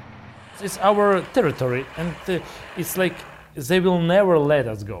frontier. It's our territory, and it's like they will never let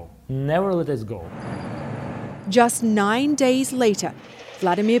us go. Never let us go. Just 9 days later,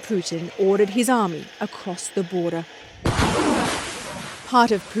 Vladimir Putin ordered his army across the border.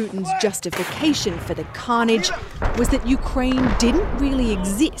 Part of Putin's justification for the carnage was that Ukraine didn't really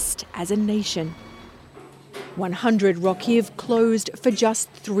exist as a nation. 100 Rokhiv closed for just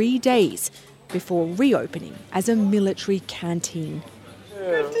 3 days before reopening as a military canteen.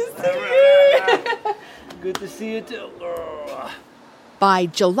 Good to see you too. By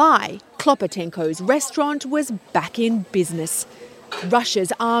July, Klopotenko's restaurant was back in business.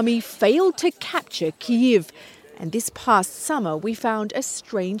 Russia's army failed to capture Kyiv, and this past summer we found a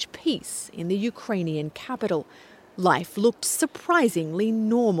strange peace in the Ukrainian capital. Life looked surprisingly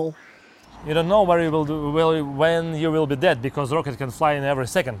normal. You don't know where you will when you will be dead, because rocket can fly in every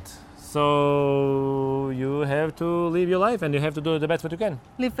second. So you have to live your life and you have to do the best what you can.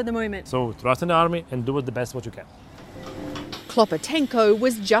 Live for the moment. So trust in the army and do the best what you can. Klopotenko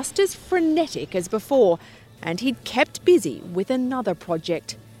was just as frenetic as before, and he'd kept busy with another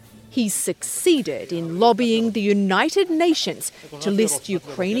project. He succeeded in lobbying the United Nations to list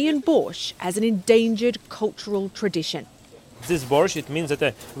Ukrainian borscht as an endangered cultural tradition. This borscht, it means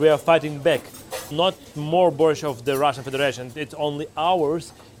that we are fighting back. Not more borscht of the Russian Federation, it's only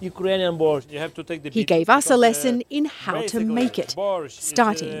ours, Ukrainian borscht. You have to take the He gave us a lesson in how to make it,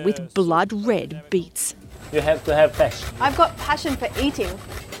 starting with blood red beets. You have to have passion. I've got passion for eating.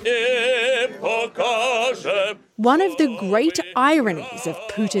 One of the great ironies of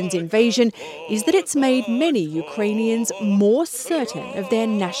Putin's invasion is that it's made many Ukrainians more certain of their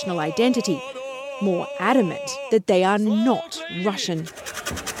national identity, more adamant that they are not Russian.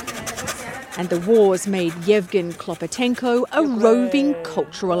 And the war's made Yevgen Klopotenko a roving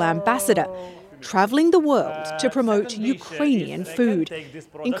cultural ambassador, travelling the world to promote Ukrainian food,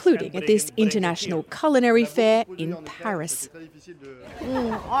 including at this international culinary fair in Paris. I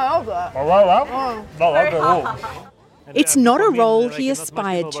love that. It's not a role he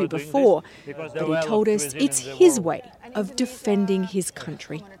aspired to before, but he told us it's his way of defending his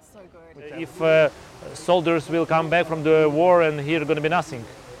country. If soldiers will come back from the war and here going to be nothing,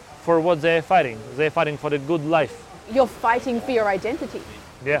 for what they're fighting? They're fighting for the good life. You're fighting for your identity.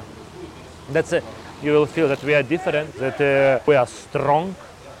 Yeah. That's it. You will feel that we are different, that we are strong,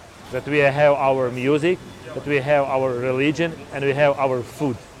 that we have our music, that we have our religion, and we have our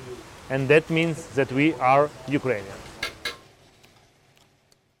food. And that means that we are Ukrainian.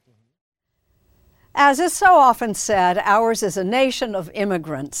 As is so often said, ours is a nation of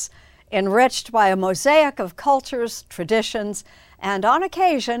immigrants, enriched by a mosaic of cultures, traditions, and on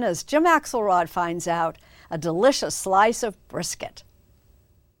occasion, as Jim Axelrod finds out, a delicious slice of brisket.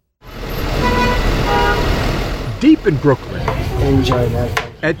 Deep in Brooklyn,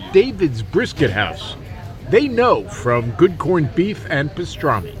 at David's Brisket House, they know from good corned beef and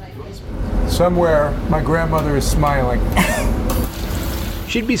pastrami. Somewhere, my grandmother is smiling.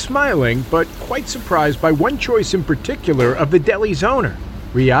 She'd be smiling, but quite surprised by one choice in particular of the deli's owner,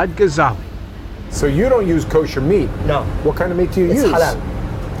 Riyad Ghazali. So you don't use kosher meat? No. What kind of meat do you use? Halal.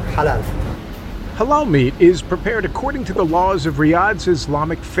 Halal. Halal meat is prepared according to the laws of Riyadh's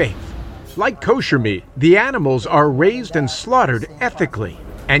Islamic faith. Like kosher meat, the animals are raised and slaughtered ethically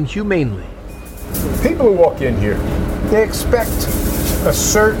and humanely. People who walk in here, they expect a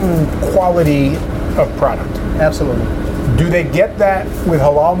certain quality of product. Absolutely. Do they get that with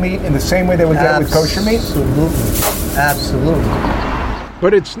halal meat in the same way they would get with kosher meat? Absolutely. Absolutely.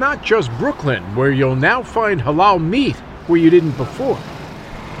 But it's not just Brooklyn where you'll now find halal meat where you didn't before.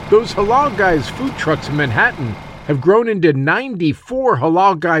 Those Halal Guys food trucks in Manhattan have grown into 94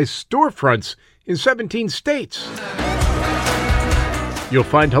 Halal Guys storefronts in 17 states. You'll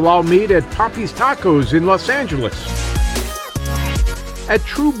find halal meat at Poppy's Tacos in Los Angeles, at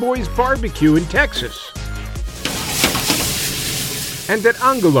True Boys Barbecue in Texas, and at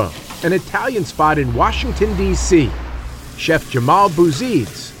Angolo, an Italian spot in Washington, D.C. Chef Jamal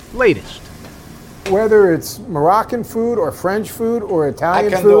Bouzid's latest. Whether it's Moroccan food or French food or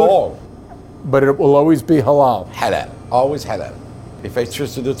Italian food, I can do all. But it will always be halal. Halal, always halal. If I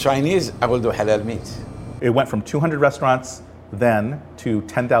choose to do Chinese, I will do halal meat. It went from 200 restaurants then to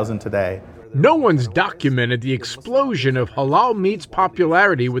 10,000 today. No one's documented the explosion of halal meat's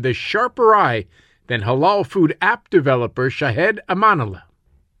popularity with a sharper eye than halal food app developer Shahed Amanullah.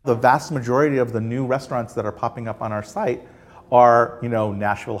 The vast majority of the new restaurants that are popping up on our site are,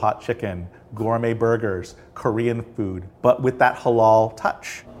 Nashville hot chicken, gourmet burgers, Korean food, but with that halal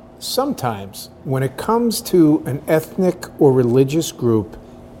touch. Sometimes, when it comes to an ethnic or religious group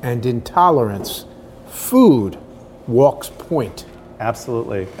and intolerance, food walks point.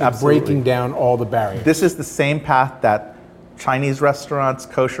 Absolutely. Breaking down all the barriers. This is the same path that Chinese restaurants,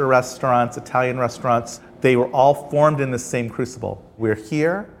 kosher restaurants, Italian restaurants They were all formed in the same crucible. We're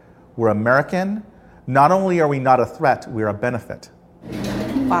here, we're American. Not only are we not a threat, we're a benefit.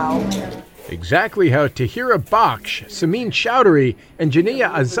 Wow. Exactly how Tahira Baksh, Samin Chowdhury, and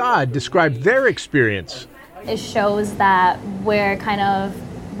Jania Azad described their experience. It shows that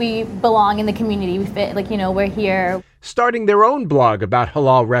we belong in the community. We fit, we're here. Starting their own blog about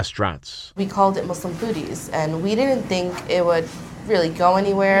halal restaurants. We called it Muslim Foodies, and we didn't think it would really go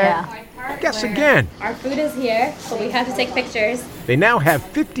anywhere. Yeah. Guess again. Our food is here, but we have to take pictures. They now have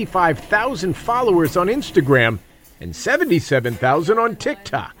 55,000 followers on Instagram and 77,000 on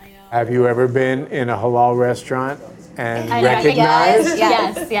TikTok. Have you ever been in a halal restaurant and I recognized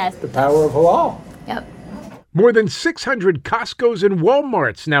yes. the power of halal? Yep. More than 600 Costco's and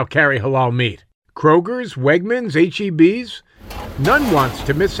Walmarts now carry halal meat. Kroger's, Wegmans, H-E-B's. None wants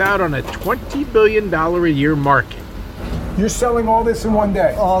to miss out on a $20 billion a year market. You're selling all this in one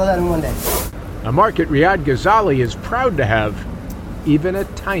day? All of that in one day. A market Riyadh Ghazali is proud to have even a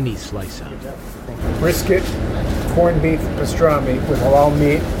tiny slice of. Brisket, corned beef, pastrami with halal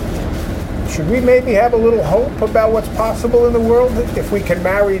meat. Should we maybe have a little hope about what's possible in the world if we can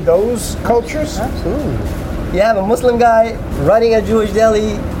marry those cultures? Absolutely. You have a Muslim guy running a Jewish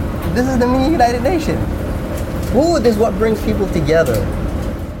deli. This is the mini United Nations. Food is what brings people together.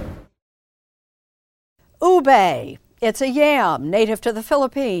 Ube. It's a yam native to the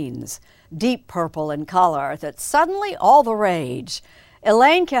Philippines, deep purple in color that's suddenly all the rage.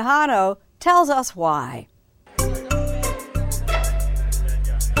 Elaine Quijano tells us why.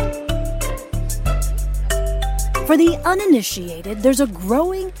 For the uninitiated, there's a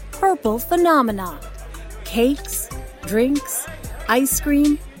growing purple phenomenon. Cakes, drinks, ice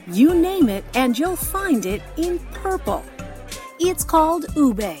cream, you name it, and you'll find it in purple. It's called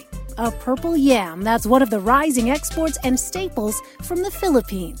ube, a purple yam that's one of the rising exports and staples from the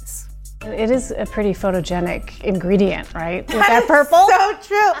Philippines. It is a pretty photogenic ingredient, right? With that purple? So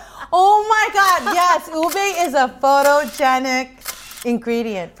true. Oh my God, yes, ube is a photogenic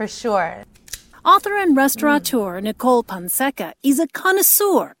ingredient for sure. Author and restaurateur Nicole Panseca is a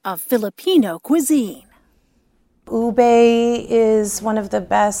connoisseur of Filipino cuisine. Ube is one of the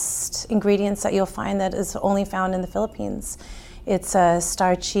best ingredients that you'll find that is only found in the Philippines. It's a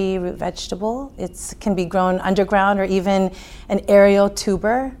starchy root vegetable. It can be grown underground or even an aerial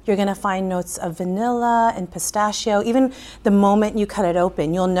tuber. You're going to find notes of vanilla and pistachio. Even the moment you cut it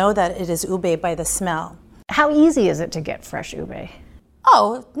open, you'll know that it is ube by the smell. How easy is it to get fresh ube?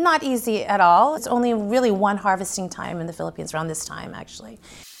 Oh, not easy at all. It's only really one harvesting time in the Philippines, around this time actually.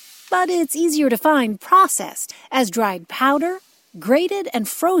 But it's easier to find processed as dried powder, grated and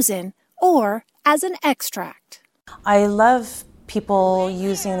frozen, or as an extract. I love people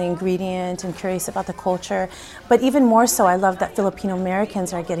using the ingredient and curious about the culture, but even more so, I love that Filipino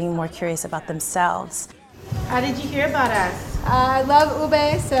Americans are getting more curious about themselves. How did you hear about us? I love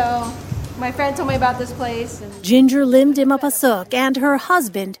ube, so my friend told me about this place. Ginger Lim Dimapasuk and her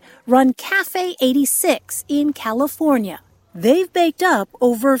husband run Cafe 86 in California. They've baked up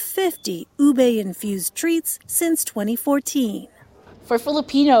over 50 ube-infused treats since 2014. For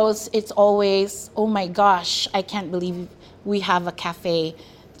Filipinos, it's always, oh my gosh, I can't believe we have a cafe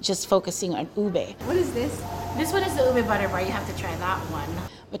just focusing on ube. What is this? This one is the ube butter bar. You have to try that one.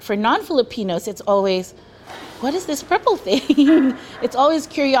 But for non-Filipinos, it's always, what is this purple thing? It's always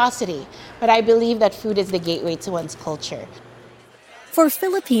curiosity. But I believe that food is the gateway to one's culture. For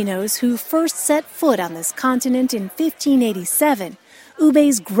Filipinos who first set foot on this continent in 1587,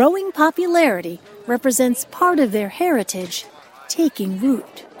 ube's growing popularity represents part of their heritage taking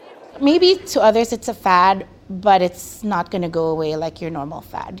root. Maybe to others it's a fad, but it's not going to go away like your normal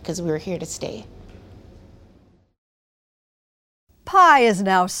fad because we're here to stay. Pie is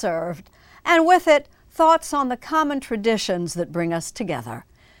now served, and with it, thoughts on the common traditions that bring us together.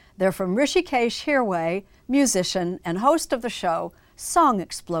 They're from Rishikesh Hirway, musician and host of the show, Song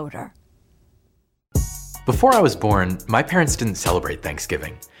Exploder. Before I was born, my parents didn't celebrate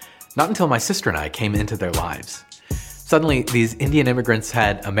Thanksgiving. Not until my sister and I came into their lives. Suddenly, these Indian immigrants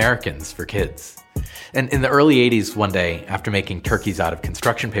had Americans for kids. And in the early 80s, one day, after making turkeys out of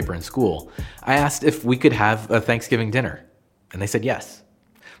construction paper in school, I asked if we could have a Thanksgiving dinner. And they said yes.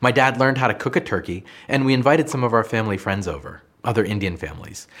 My dad learned how to cook a turkey, and we invited some of our family friends over, other Indian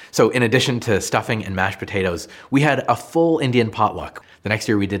families. So in addition to stuffing and mashed potatoes, we had a full Indian potluck. The next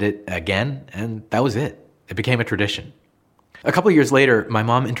year we did it again, and that was it. It became a tradition. A couple years later, my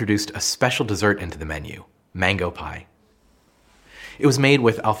mom introduced a special dessert into the menu, mango pie. It was made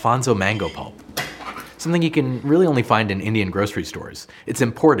with Alfonso mango pulp, something you can really only find in Indian grocery stores. It's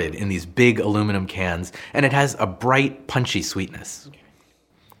imported in these big aluminum cans, and it has a bright, punchy sweetness.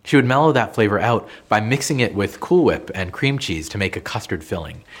 She would mellow that flavor out by mixing it with Cool Whip and cream cheese to make a custard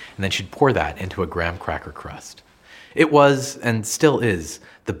filling, and then she'd pour that into a graham cracker crust. It was, and still is,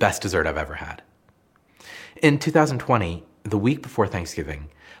 the best dessert I've ever had. In 2020, the week before Thanksgiving,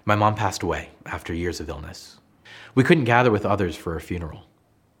 my mom passed away after years of illness. We couldn't gather with others for her funeral.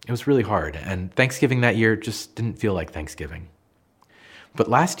 It was really hard, and Thanksgiving that year just didn't feel like Thanksgiving. But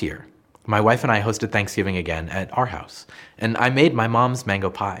last year, my wife and I hosted Thanksgiving again at our house, and I made my mom's mango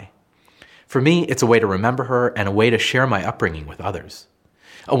pie. For me, it's a way to remember her and a way to share my upbringing with others.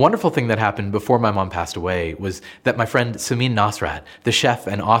 A wonderful thing that happened before my mom passed away was that my friend Samin Nosrat, the chef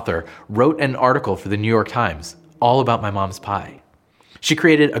and author, wrote an article for the New York Times all about my mom's pie. She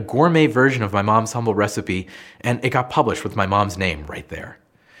created a gourmet version of my mom's humble recipe, and it got published with my mom's name right there.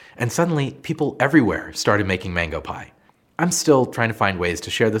 And suddenly, people everywhere started making mango pie. I'm still trying to find ways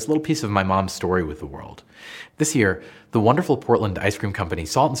to share this little piece of my mom's story with the world. This year, the wonderful Portland ice cream company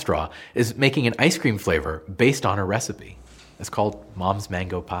Salt & Straw is making an ice cream flavor based on her recipe. It's called Mom's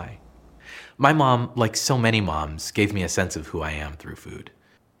Mango Pie. My mom, like so many moms, gave me a sense of who I am through food.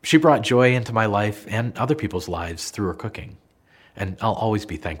 She brought joy into my life and other people's lives through her cooking. And I'll always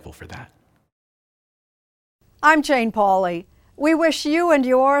be thankful for that. I'm Jane Pauley. We wish you and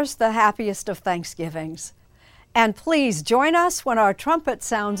yours the happiest of Thanksgivings. And please join us when our trumpet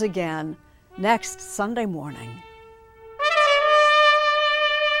sounds again next Sunday morning.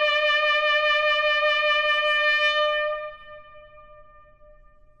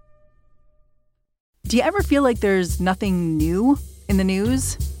 Do you ever feel like there's nothing new in the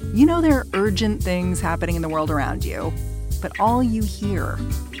news? You know there are urgent things happening in the world around you, but all you hear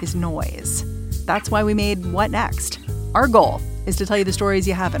is noise. That's why we made What Next? Our goal is to tell you the stories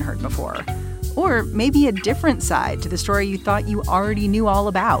you haven't heard before, or maybe a different side to the story you thought you already knew all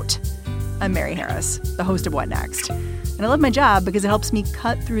about. I'm Mary Harris, the host of What Next? And I love my job because it helps me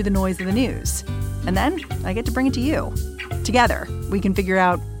cut through the noise of the news. And then I get to bring it to you. Together, we can figure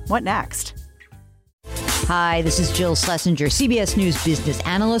out what next. Hi, this is Jill Schlesinger, CBS News business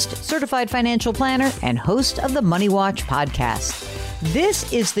analyst, certified financial planner, and host of the Money Watch podcast.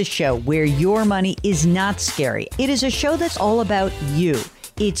 This is the show where your money is not scary. It is a show that's all about you.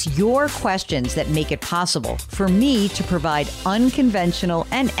 It's your questions that make it possible for me to provide unconventional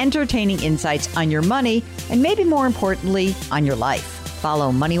and entertaining insights on your money, and maybe more importantly, on your life.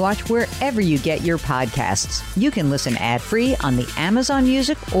 Follow Money Watch wherever you get your podcasts. You can listen ad-free on the Amazon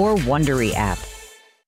Music or Wondery app.